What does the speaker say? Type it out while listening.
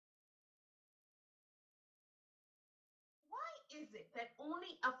is it that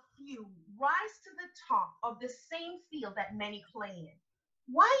only a few rise to the top of the same field that many play in?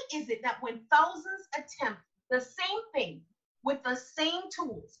 Why is it that when thousands attempt the same thing with the same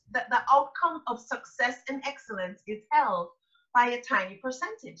tools, that the outcome of success and excellence is held by a tiny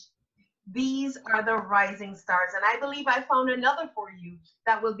percentage? These are the rising stars, and I believe I found another for you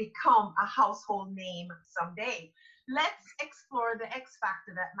that will become a household name someday. Let's explore the X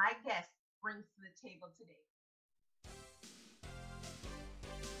factor that my guest brings to the table today.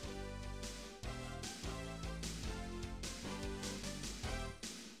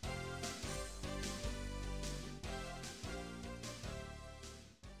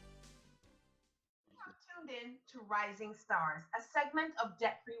 Tuned in to Rising Stars, a segment of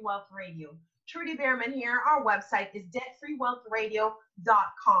Debt Free Wealth Radio. Trudy Behrman here. Our website is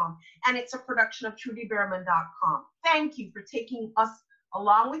debtfreewealthradio.com, and it's a production of trudybehrman.com. Thank you for taking us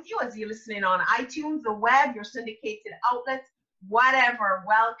along with you as you're listening on iTunes, the web, your syndicated outlets, whatever.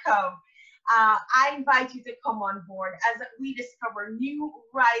 Welcome. I invite you to come on board as we discover new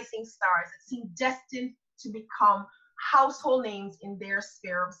rising stars that seem destined to become household names in their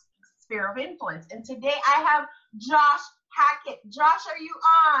sphere of influence. And today I have Josh Hackett. Josh, are you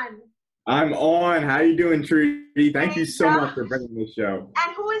on? I'm on. How you doing, Trudy? Thank you so much for bringing this show.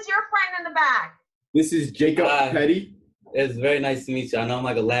 And who is your friend in the back? This is Jacob Petty. It's very nice to meet you. I know I'm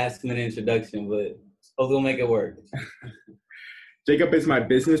like a last-minute introduction, but hopefully we'll make it work. Jacob is my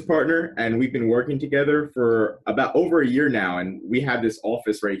business partner, and we've been working together for about over a year now, and we have this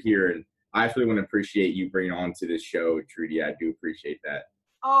office right here, and I actually want to appreciate you bringing on to this show, Trudy. I do appreciate that.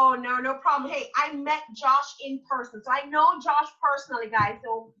 Oh, no problem. Hey, I met Josh in person, so I know Josh personally, guys.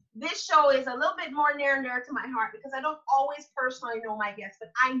 So this show is a little bit more near and dear to my heart because I don't always personally know my guests,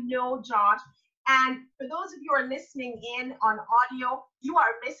 but I know Josh. And for those of you who are listening in on audio, you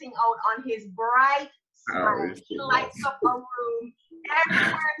are missing out on his bright smile. He lights up a room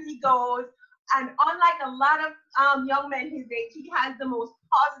everywhere he goes. And unlike a lot of young men his age, he has the most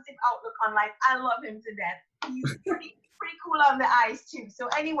positive outlook on life. I love him to death. He's pretty cool on the eyes too. So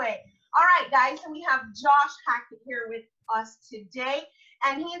anyway, all right, guys, so we have Josh Hackett here with us today,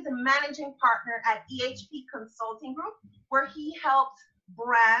 and he is a managing partner at EHP Consulting Group, where he helps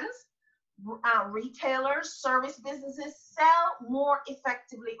brands, retailers, service businesses sell more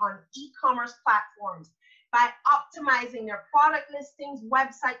effectively on e-commerce platforms by optimizing their product listings,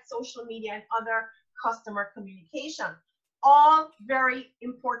 websites, social media, and other customer communication. All very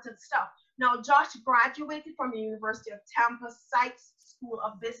important stuff. Now, Josh graduated from the University of Tampa Sykes School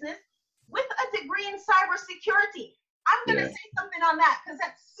of Business with a degree in cybersecurity. I'm going to say something on that because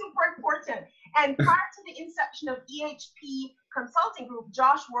that's super important. And prior to the inception of EHP Consulting Group,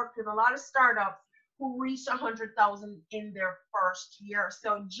 Josh worked with a lot of startups who reached 100,000 in their first year.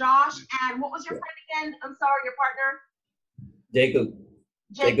 So Josh, and what was your friend again? I'm sorry, your partner? Jacob.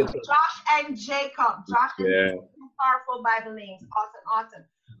 Josh and Jacob. Josh and Jacob, two powerful Bible names. Awesome.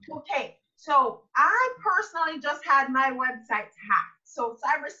 Okay, so I personally just had my websites hacked. So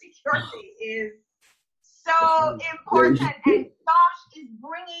cybersecurity is so important, and Josh is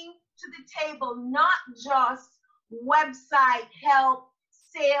bringing to the table not just website help,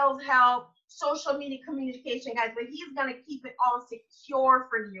 sales help, social media communication, guys, but he's going to keep it all secure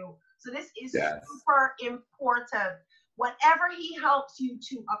for you. So this is super important. Whatever he helps you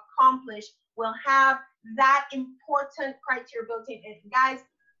to accomplish will have that important criteria built in. And guys,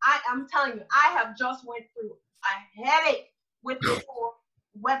 I'm telling you, I have just went through a headache with this whole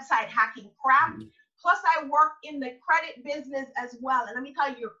website hacking crap. Plus, I work in the credit business as well. And let me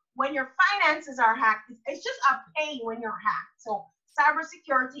tell you, when your finances are hacked, it's just a pain when you're hacked. So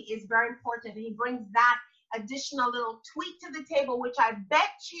cybersecurity is very important. And he brings that additional little tweak to the table, which I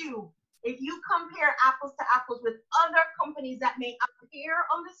bet you, if you compare apples to apples with other companies that may appear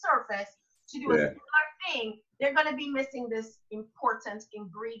on the surface to do a similar thing, they're going to be missing this important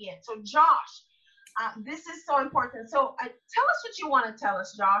ingredient. So Josh, this is so important. So tell us what you want to tell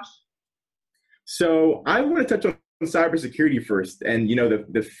us, Josh. So I want to touch on cybersecurity first. And, you know,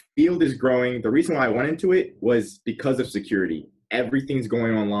 the field is growing. The reason why I went into it was because of security. Everything's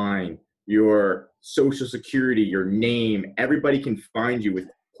going online. Your social security, your name, everybody can find you with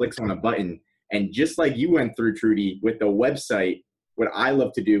clicks on a button. And just like you went through, Trudy, with the website, what I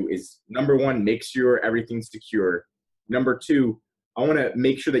love to do is, number one, make sure everything's secure. Number two, I want to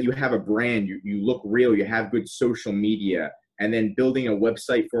make sure that you have a brand, you look real, you have good social media, and then building a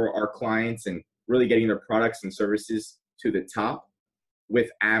website for our clients and really getting their products and services to the top with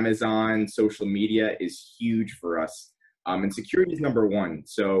Amazon, social media is huge for us. And security is number one.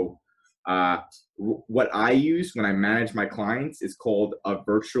 So what I use when I manage my clients is called a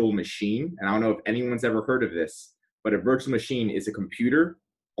virtual machine. And I don't know if anyone's ever heard of this, but a virtual machine is a computer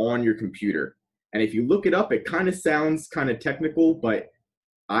on your computer. And if you look it up, it kind of sounds kind of technical, but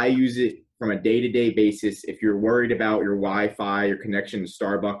I use it from a day-to-day basis. If you're worried about your Wi-Fi, your connection to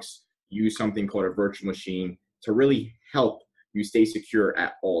Starbucks, use something called a virtual machine to really help you stay secure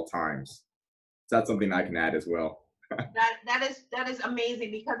at all times. So that's something I can add as well. that is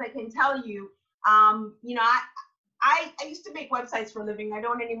amazing, because I can tell you, you know, I used to make websites for a living. I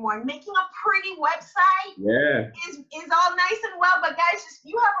don't anymore. And making a pretty website is all nice and well, but guys, just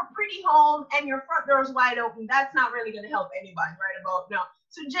you have a pretty home and your front door is wide open. That's not really going to help anybody right about now.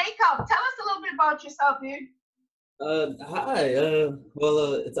 So Jacob, tell us a little bit about yourself, dude. Hi.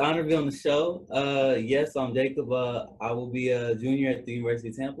 Well, it's an honor to be on the show. Yes, I'm Jacob. I will be a junior at the University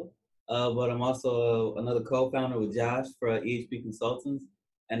of Tampa, but I'm also another co-founder with Josh for EHP Consultants.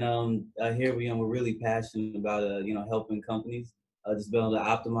 And here we're really passionate about helping companies just be able to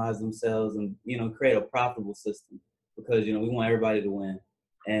optimize themselves and create a profitable system, because we want everybody to win.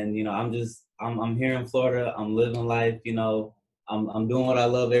 And I'm here in Florida. I'm living life. I'm doing what I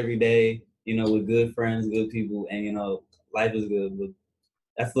love every day. With good friends, good people, and life is good. But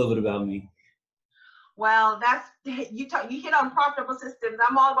that's a little bit about me. Well, you hit on profitable systems.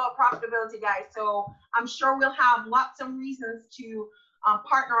 I'm all about profitability, guys. So I'm sure we'll have lots of reasons to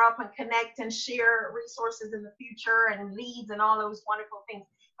partner up and connect and share resources in the future and leads and all those wonderful things.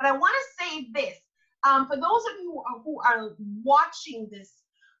 But I want to say this, for those of you who are watching this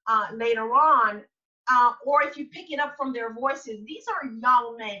later on, or if you pick it up from their voices, these are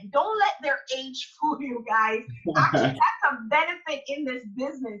young men. Don't let their age fool you, guys. Actually, that's a benefit in this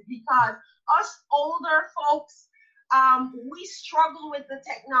business, because us older folks, we struggle with the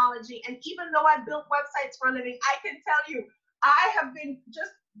technology. And even though I built websites for a living, I can tell you, I have been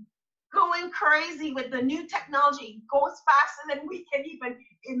just going crazy with the new technology. It goes faster than we can even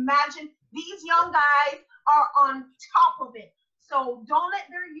imagine. These young guys are on top of it. So don't let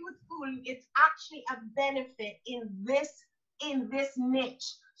their youth fool you. It's actually a benefit in this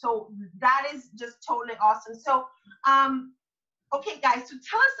niche. So that is just totally awesome. So, okay, guys, so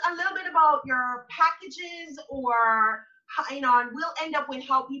tell us a little bit about your packages, or, and we'll end up with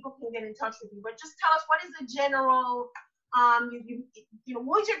how people can get in touch with you. But just tell us, what is the general,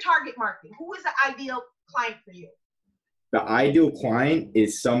 what is your target market? Who is the ideal client for you? The ideal client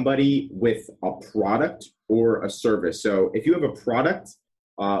is somebody with a product or a service. So if you have a product,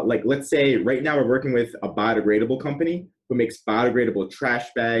 like let's say right now we're working with a biodegradable company who makes biodegradable trash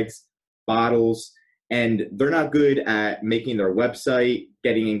bags, bottles, and they're not good at making their website,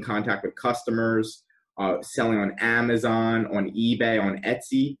 getting in contact with customers, selling on Amazon, on eBay, on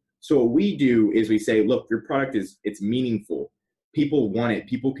Etsy. So what we do is we say, look, your product it's meaningful. People want it.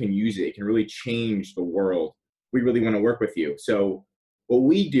 People can use it. It can really change the world. We really want to work with you. So what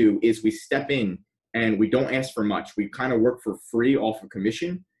we do is we step in and we don't ask for much. We kind of work for free off of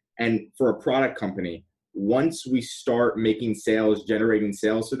commission. And for a product company, once we start making sales, generating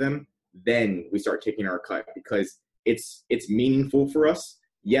sales to them, then we start taking our cut, because it's meaningful for us.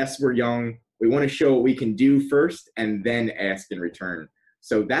 Yes, we're young. We want to show what we can do first and then ask in return.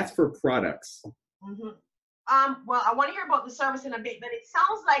 So that's for products. Mm-hmm. Well, I want to hear about the service in a bit, but it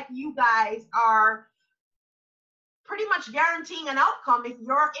sounds like you guys are pretty much guaranteeing an outcome if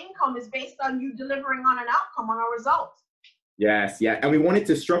your income is based on you delivering on an outcome, on a result. Yes, yeah. And we wanted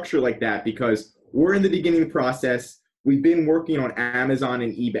to structure like that because we're in the beginning process. We've been working on Amazon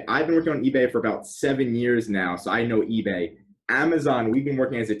and eBay. I've been working on eBay for about 7 years now, so I know eBay. Amazon, we've been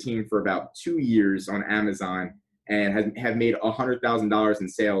working as a team for about 2 years on Amazon and have made $100,000 in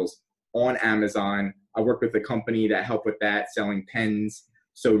sales on Amazon. I work with a company that helped with that, selling pens.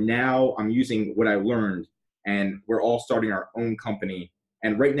 So now I'm using what I learned, and we're all starting our own company.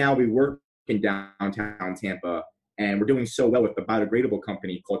 And right now we work in downtown Tampa, and we're doing so well with the biodegradable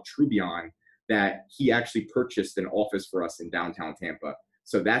company called Trubion that he actually purchased an office for us in downtown Tampa.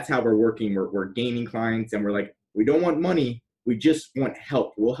 So that's how we're working. We're gaining clients, and we're like, we don't want money. We just want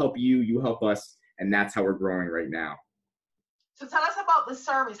help. We'll help you. You help us. And that's how we're growing right now. So tell us about the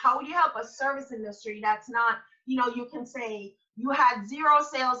service. How would you help a service industry that's not, you can say you had 0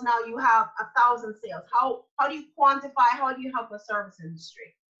 sales, now you have 1,000 sales. How do you quantify, how do you help a service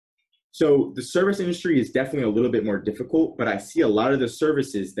industry? So the service industry is definitely a little bit more difficult, but I see a lot of the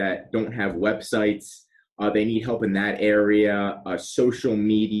services that don't have websites. They need help in that area, social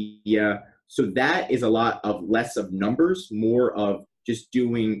media. So that is a lot of less of numbers, more of just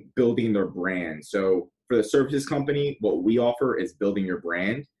building their brand. So for the services company, what we offer is building your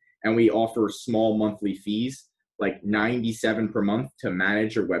brand, and we offer small monthly fees, like $97 per month to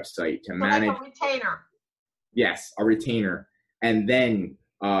manage your website, to manage. Like a retainer. Yes, a retainer. And then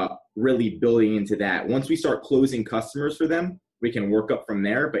really building into that. Once we start closing customers for them, we can work up from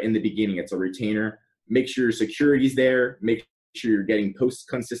there. But in the beginning, it's a retainer. Make sure your security's there. Make sure you're getting posts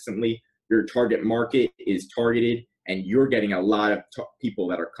consistently. Your target market is targeted, and you're getting a lot of people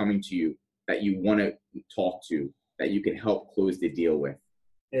that are coming to you that you want to talk to, that you can help close the deal with.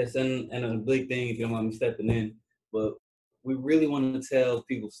 Yes, and a big thing, if you don't mind me stepping in, but we really want to tell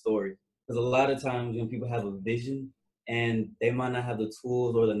people's story. Because a lot of times, people have a vision, and they might not have the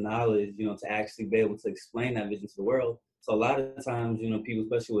tools or the knowledge, to actually be able to explain that vision to the world. So a lot of times, people,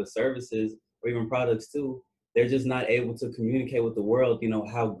 especially with services or even products too, they're just not able to communicate with the world,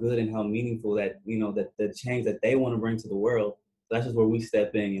 how good and how meaningful that, that the change that they want to bring to the world. So that's just where we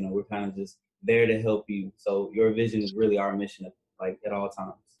step in. We're kind of just there to help you. So your vision is really our mission, at all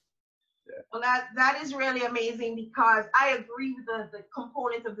times. Well, that is really amazing, because I agree with the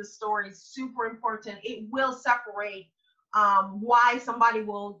components of the story is super important. It will separate why somebody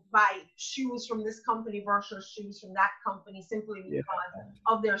will buy shoes from this company versus shoes from that company, simply because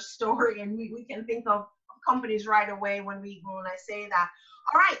of their story. And we can think of companies right away when I say that.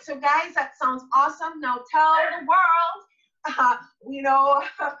 All right, so guys, that sounds awesome. Now tell the world how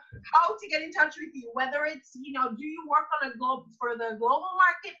to get in touch with you, whether it's, do you work on for the global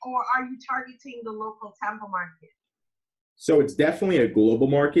market, or are you targeting the local Tampa market? So it's definitely a global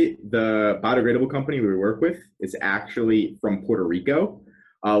market. The biodegradable company we work with is actually from Puerto Rico.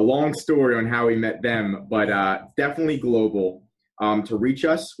 Long story on how we met them, but definitely global. To reach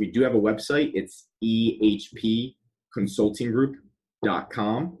us, we do have a website. It's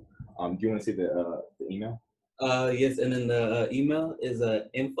ehpconsultinggroup.com. Do you want to say the email? Yes, and then the email is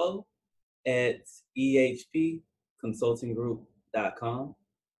info@ehpconsultinggroup.com.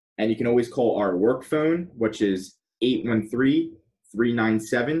 And you can always call our work phone, which is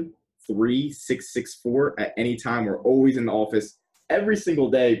 813-397-3664 at any time. We're always in the office every single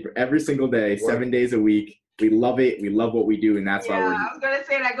day, 7 days a week. We love it. We love what we do, and that's why we're here. I was going to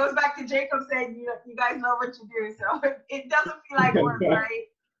say, that goes back to Jacob saying, you guys love what you do, so it doesn't feel like work, right?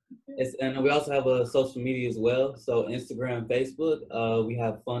 And we also have a social media as well. So Instagram, Facebook, we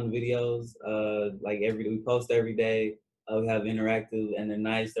have fun videos. We post every day. We have interactive, and they're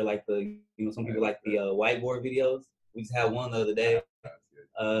nice. They're like some people like the whiteboard videos. We just had one the other day.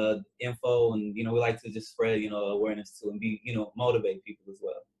 Info, and we like to just spread awareness to, and be motivate people as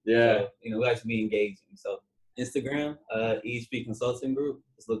well. Yeah. So, we like to be engaging. So Instagram, EHP Consulting Group.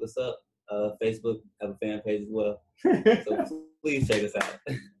 Just look us up. Facebook, have a fan page as well. So please check us out.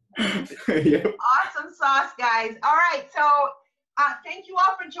 Yep. Awesome sauce, guys. All right, so thank you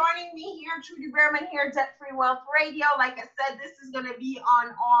all for joining me here. Trudy Behrman here, Debt Free Wealth Radio. Like I said, this is going to be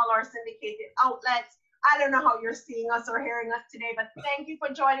on all our syndicated outlets. I don't know how you're seeing us or hearing us today, but thank you for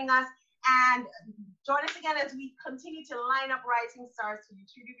joining us. And join us again as we continue to line up rising stars for you.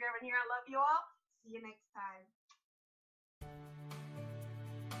 Trudy Behrman here. I love you all. See you next time.